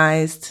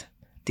colonized,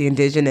 the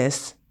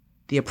indigenous,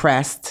 the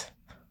oppressed,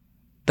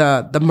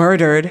 the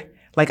murdered.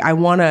 Like I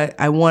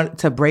want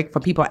to break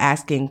from people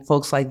asking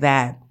folks like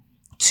that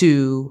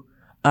to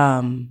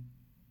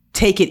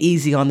take it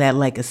easy on that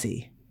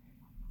legacy,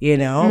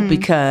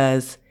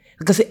 because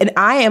and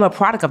I am a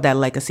product of that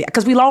legacy,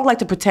 because we all like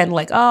to pretend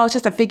like, oh, it's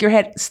just a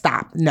figurehead.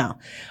 Stop. No.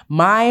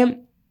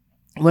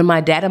 When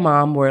my dad and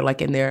mom were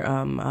like in their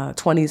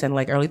 20s and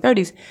like early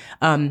 30s,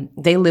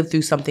 they lived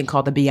through something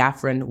called the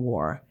Biafran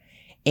War.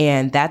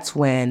 And that's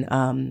when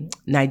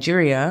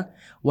Nigeria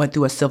went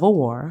through a civil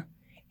war,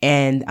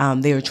 and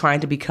they were trying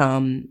to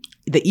become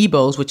the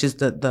Igbos, which is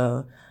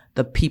the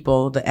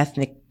people, the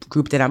ethnic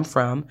group that I'm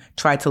from,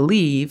 tried to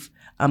leave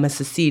and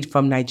secede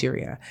from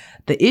Nigeria.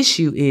 The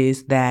issue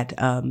is that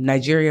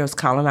Nigeria was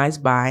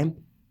colonized by,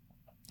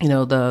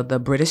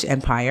 the British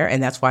Empire,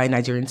 and that's why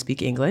Nigerians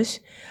speak English.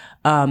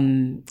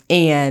 And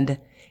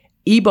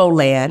Igbo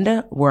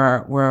land,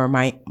 where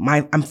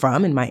I'm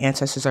from and my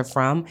ancestors are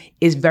from,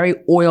 is very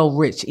oil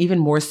rich, even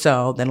more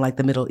so than like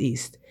the Middle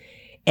East.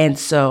 And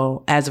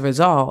so as a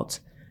result,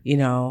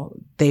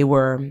 they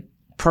were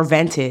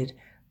prevented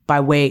by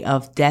way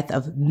of death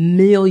of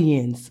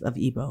millions of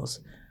Igbos,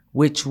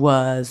 which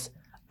was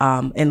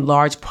in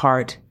large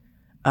part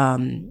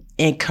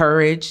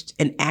encouraged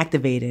and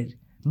activated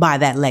by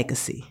that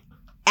legacy.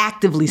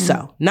 Actively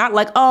so. Not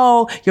like,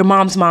 oh, your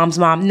mom's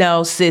mom.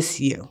 No,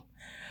 sis, you.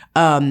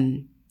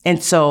 And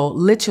so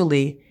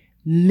literally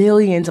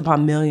millions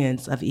upon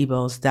millions of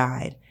Igbos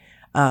died.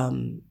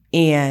 And,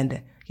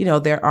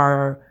 there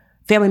are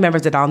family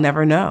members that I'll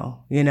never know,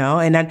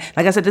 and then,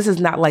 like I said, this is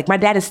not like, my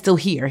dad is still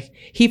here.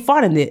 He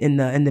fought in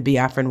the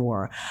Biafran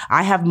War.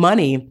 I have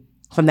money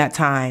from that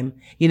time.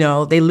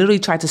 They literally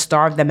tried to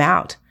starve them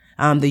out.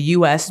 The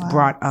U.S.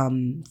 brought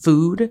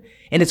food,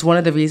 and it's one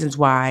of the reasons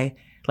why,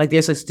 like,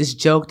 there's this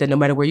joke that no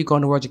matter where you go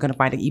in the world, you're going to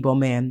find an Igbo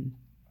man,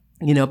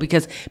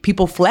 because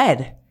people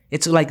fled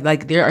It's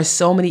like there are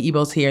so many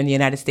Igbos here in the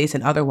United States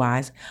and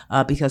otherwise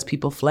because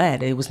people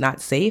fled. It was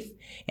not safe.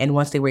 And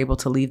once they were able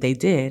to leave, they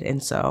did.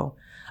 And so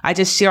I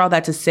just share all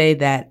that to say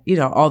that,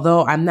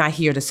 although I'm not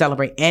here to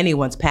celebrate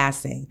anyone's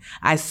passing,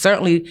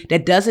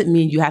 that doesn't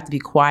mean you have to be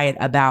quiet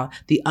about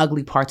the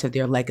ugly parts of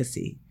their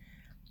legacy.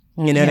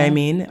 You know what I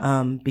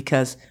mean?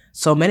 Because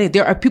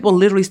there are people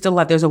literally still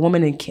alive. There's a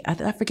woman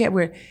I forget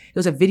where, it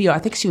was a video, I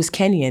think she was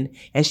Kenyan,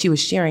 and she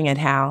was sharing at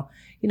how,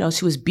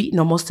 she was beaten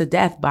almost to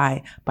death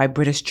by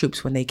British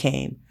troops when they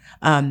came.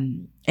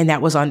 And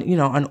that was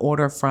on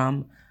order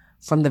from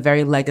the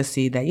very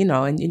legacy that,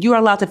 and you are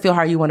allowed to feel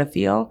how you want to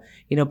feel,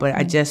 but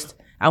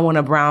I want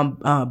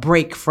a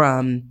break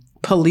from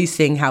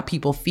policing how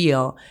people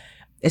feel,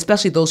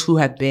 especially those who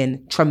have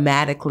been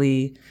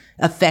traumatically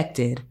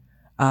affected,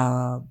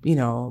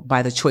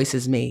 by the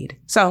choices made.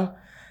 So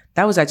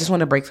I just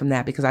want to break from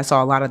that because I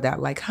saw a lot of that.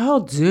 Like,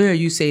 how dare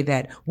you say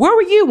that? Where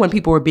were you when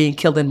people were being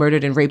killed and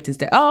murdered and raped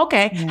instead? Oh,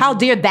 okay. Yeah. How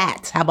dare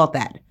that? How about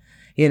that?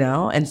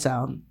 And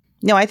so.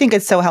 No, I think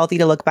it's so healthy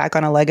to look back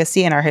on a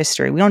legacy in our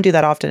history. We don't do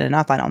that often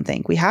enough, I don't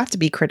think. We have to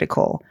be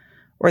critical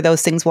or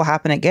those things will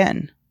happen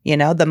again.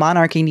 The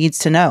monarchy needs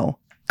to know.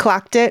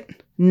 Clocked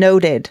it,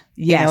 noted.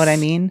 Yes. You know what I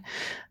mean?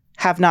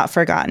 Have not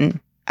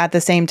forgotten. At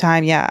the same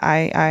time, yeah,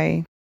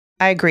 I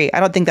agree. I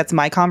don't think that's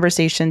my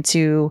conversation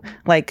to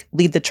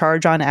lead the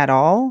charge on at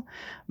all,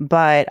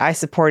 but I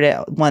support it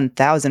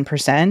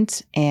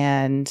 1000%.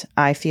 And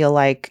I feel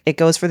like it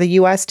goes for the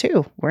US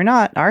too.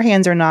 Our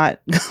hands are not,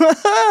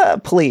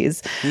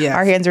 please. Yes.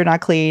 Our hands are not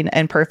clean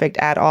and perfect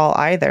at all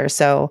either.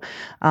 So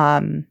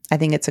I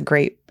think it's a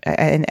great,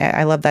 and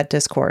I love that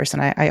discourse.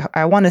 And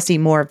I want to see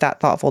more of that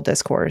thoughtful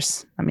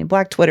discourse. I mean,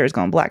 Black Twitter is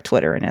going Black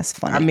Twitter, and it's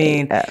funny. I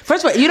mean,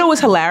 first of all, what's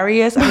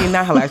hilarious? I mean,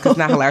 not hilarious, because it's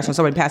not hilarious when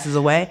somebody passes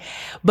away.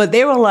 But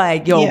they were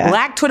like,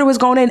 Black Twitter was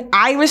going in,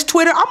 Irish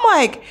Twitter. I'm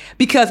like,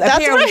 because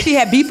apparently she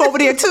had beef over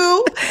there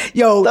too.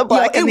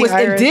 It was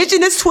Irish.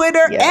 Indigenous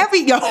Twitter. Yeah.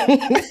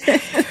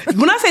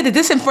 When I say the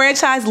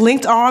disenfranchised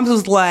linked arms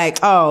was like,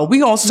 oh, we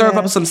going to serve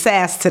up some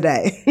sass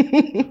today.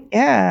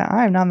 Yeah,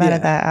 I'm not mad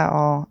at that at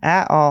all.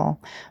 At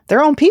all.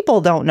 Their own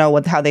people don't know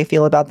how they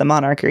feel about the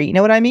monarchy. You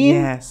know what I mean?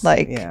 Yes.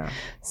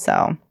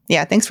 So,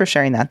 yeah, thanks for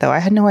sharing that, though. I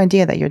had no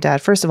idea that your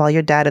dad, first of all,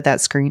 your dad at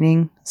that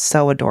screening,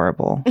 so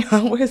adorable.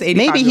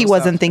 Maybe he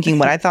wasn't thinking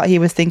what I thought he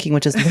was thinking,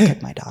 which is, look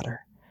at my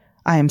daughter.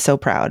 I am so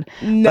proud.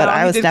 No, but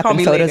I was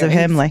snapping photos of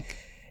him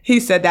He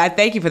said that.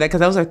 Thank you for that.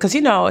 Because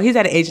he's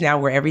at an age now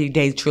where every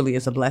day truly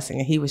is a blessing.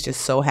 And he was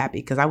just so happy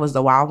because I was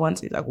the wild one.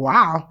 So he's like,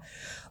 wow,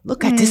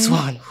 look at this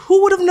one.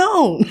 Who would have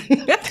known?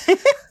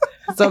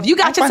 So if you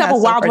got yourself a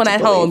wild one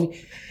at home,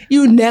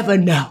 you never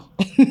know.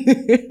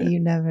 You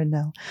never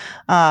know.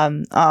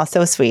 Oh,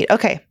 so sweet.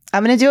 Okay.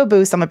 I'm going to do a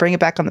boost. I'm going to bring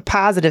it back on the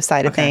positive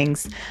side of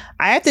things.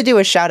 I have to do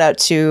a shout out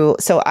to,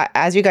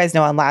 as you guys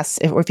know,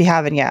 if you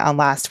haven't yet, on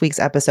last week's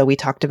episode, we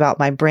talked about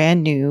my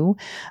brand new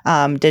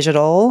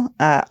digital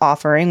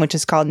offering, which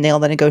is called Nail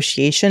the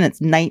Negotiation.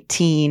 It's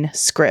 19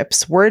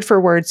 scripts, word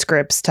for word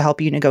scripts to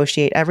help you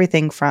negotiate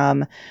everything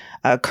from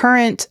a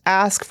current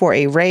ask for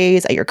a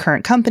raise at your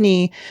current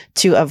company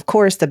to, of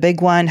course, the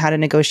big one, how to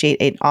negotiate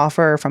an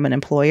offer from an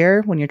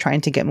employer when you're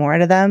trying to get more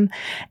out of them.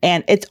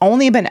 And it's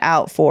only been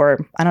out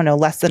for,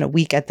 less than a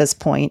week at this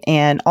point,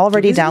 and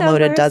already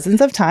downloaded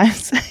dozens of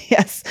times.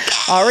 Yes.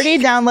 Already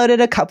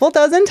downloaded a couple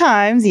dozen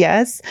times.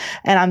 Yes.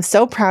 And I'm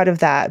so proud of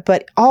that.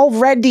 But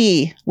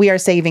already we are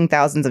saving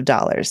thousands of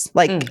dollars,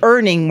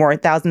 earning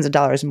thousands of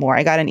dollars more.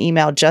 I got an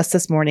email just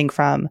this morning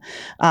from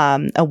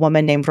a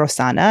woman named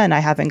Rosanna, and I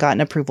haven't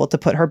gotten approval to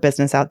put her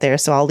business out there,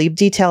 so I'll leave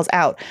details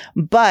out.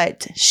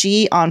 But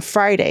she on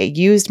Friday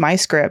used my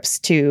scripts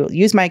to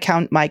use my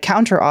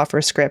counter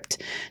offer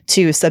script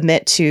to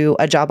submit to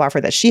a job offer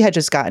that she had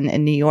just gotten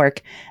in New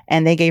York,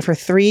 and they gave her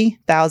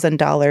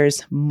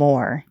 $3,000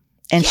 more.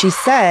 And she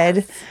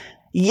said,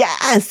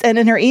 yes. And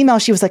in her email,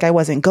 she was like, I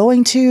wasn't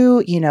going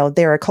to,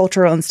 they're a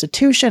cultural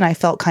institution. I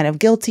felt kind of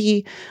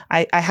guilty.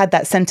 I had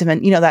that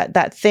sentiment,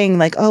 that thing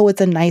like, oh,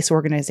 it's a nice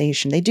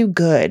organization. They do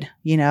good.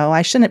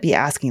 I shouldn't be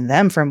asking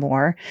them for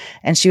more.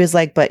 And she was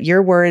like, but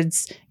your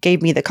words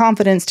gave me the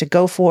confidence to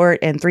go for it,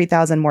 and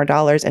 $3,000 more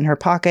in her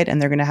pocket.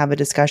 And they're going to have a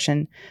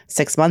discussion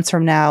 6 months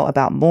from now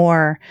about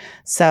more.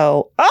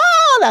 So,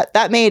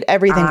 that made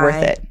everything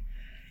worth it.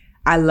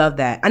 I love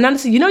that. And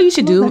honestly, you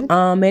should do,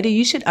 Maddie,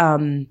 you should,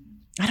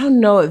 I don't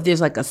know if there's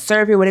a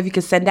survey or whatever you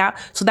can send out,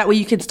 so that way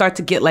you can start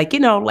to get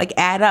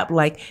add up,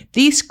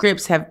 these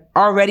scripts have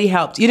already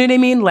helped. You know what I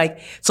mean?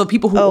 So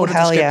people who order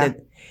the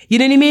script, you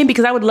know what I mean?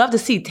 Because I would love to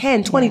see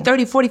 10, 20,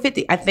 30, 40,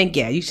 50. I think,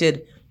 you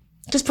should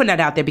just put that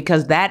out there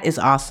because that is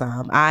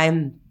awesome.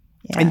 I'm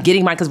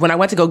getting mine because when I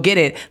went to go get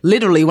it,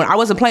 literally when I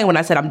wasn't playing, when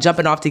I said I'm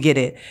jumping off to get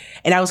it,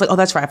 and I was like, oh,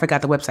 that's right, I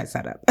forgot the website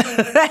set up.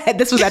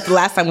 This was at the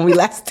last time when we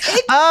last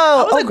taped.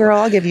 Girl,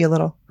 I'll give you a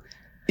little.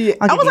 Yeah.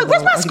 I was like,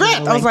 where's my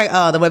script? I was like,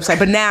 oh, the website.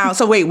 But now,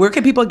 so wait, where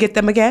can people get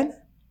them again?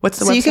 What's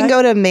the website? So you can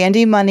go to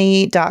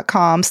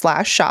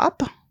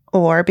mandymoney.com/shop,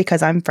 or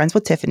because I'm friends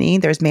with Tiffany,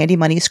 there's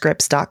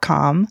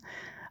mandymoneyscripts.com.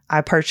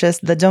 I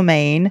purchased the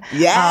domain.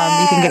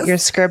 Yes. You can get your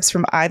scripts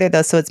from either of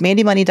those. So it's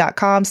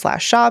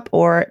mandymoney.com/shop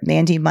or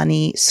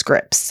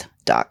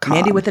mandymoneyscripts.com.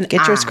 Mandy with an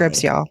Get your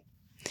scripts, y'all.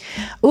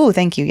 Ooh,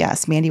 thank you.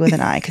 Yes, Mandy with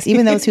an I. Because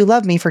even those who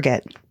love me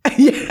forget.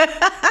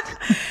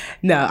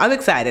 No, I'm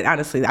excited,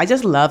 honestly. I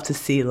just love to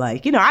see,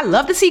 I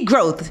love to see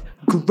growth.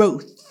 I'm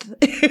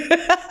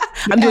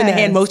doing the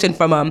hand motion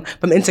from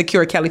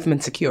Insecure, Kelly from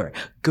Insecure.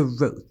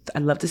 Growth. I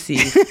love to see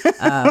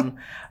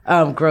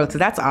growth. So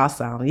that's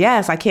awesome.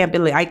 Yes, I can't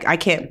believe, I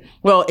can't.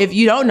 Well, if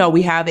you don't know,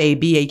 we have a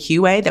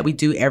BAQA that we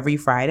do every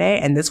Friday,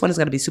 and this one is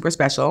going to be super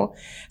special.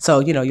 So,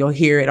 you'll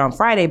hear it on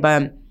Friday,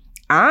 but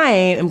I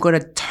am going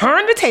to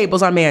turn the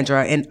tables on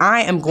Mandra, and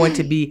I am going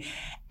to be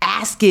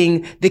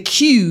asking the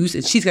Q's,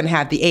 and she's going to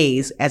have the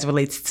A's as it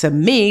relates to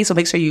me. So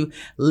make sure you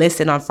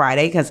listen on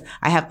Friday, because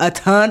I have a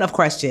ton of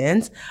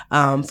questions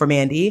for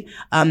Mandy.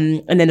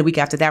 And then the week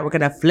after that, we're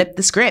going to flip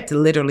the script.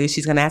 Literally,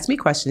 she's going to ask me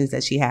questions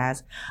that she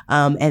has.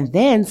 And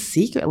then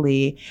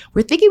secretly,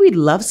 we're thinking we'd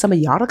love some of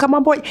y'all to come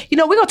on board.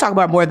 We're going to talk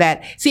about more of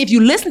that. See, if you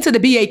listen to the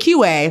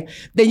BAQA,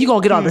 then you're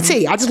going to get on the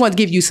tea. I just want to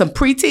give you some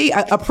pre-tea,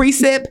 a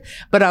pre-sip,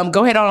 but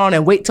go ahead on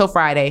and wait till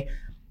Friday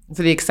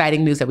for the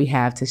exciting news that we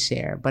have to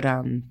share. But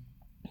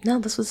no,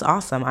 this was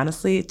awesome.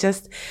 Honestly,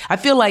 I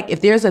feel like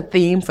if there's a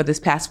theme for this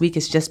past week,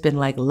 it's just been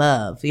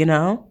love,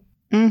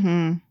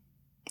 Mm-hmm.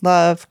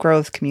 Love,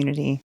 growth,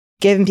 community.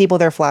 Giving people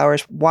their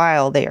flowers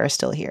while they are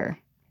still here.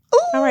 Ooh,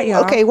 all right,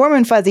 y'all. Okay, warm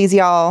and fuzzies,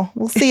 y'all.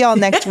 We'll see y'all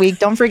next week.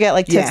 Don't forget,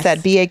 like Tiff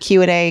said, BA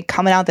Q&A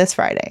coming out this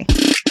Friday.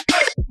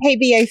 Hey,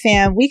 BA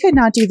fam, we could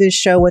not do this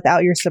show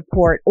without your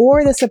support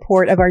or the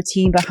support of our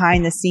team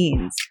behind the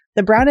scenes.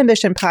 The Brown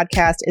Ambition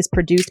podcast is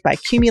produced by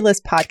Cumulus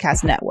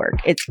Podcast Network.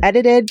 It's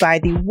edited by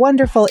the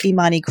wonderful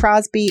Imani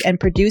Crosby and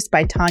produced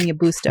by Tanya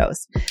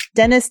Bustos.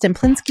 Dennis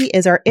Stemplinsky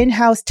is our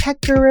in-house tech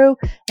guru,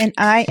 and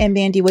I am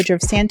Mandy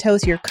Woodruff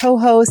Santos, your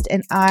co-host,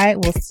 and I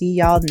will see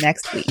y'all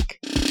next week.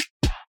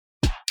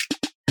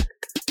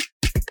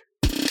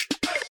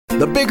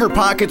 The Bigger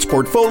Pockets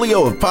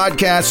portfolio of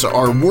podcasts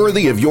are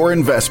worthy of your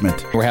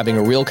investment. We're having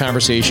a real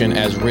conversation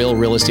as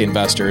real estate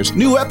investors.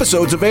 New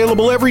episodes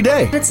available every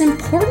day. It's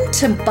important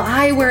to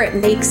buy where it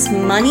makes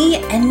money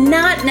and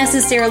not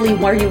necessarily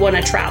where you want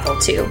to travel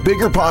to.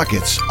 Bigger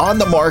Pockets, On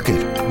the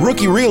Market,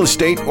 Rookie Real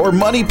Estate, or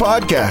Money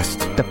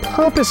Podcast. The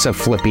purpose of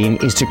flipping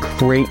is to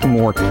create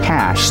more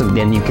cash so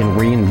then you can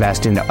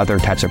reinvest into other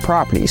types of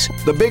properties.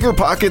 The Bigger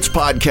Pockets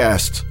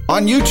Podcast,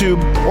 on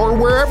YouTube or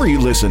wherever you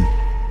listen.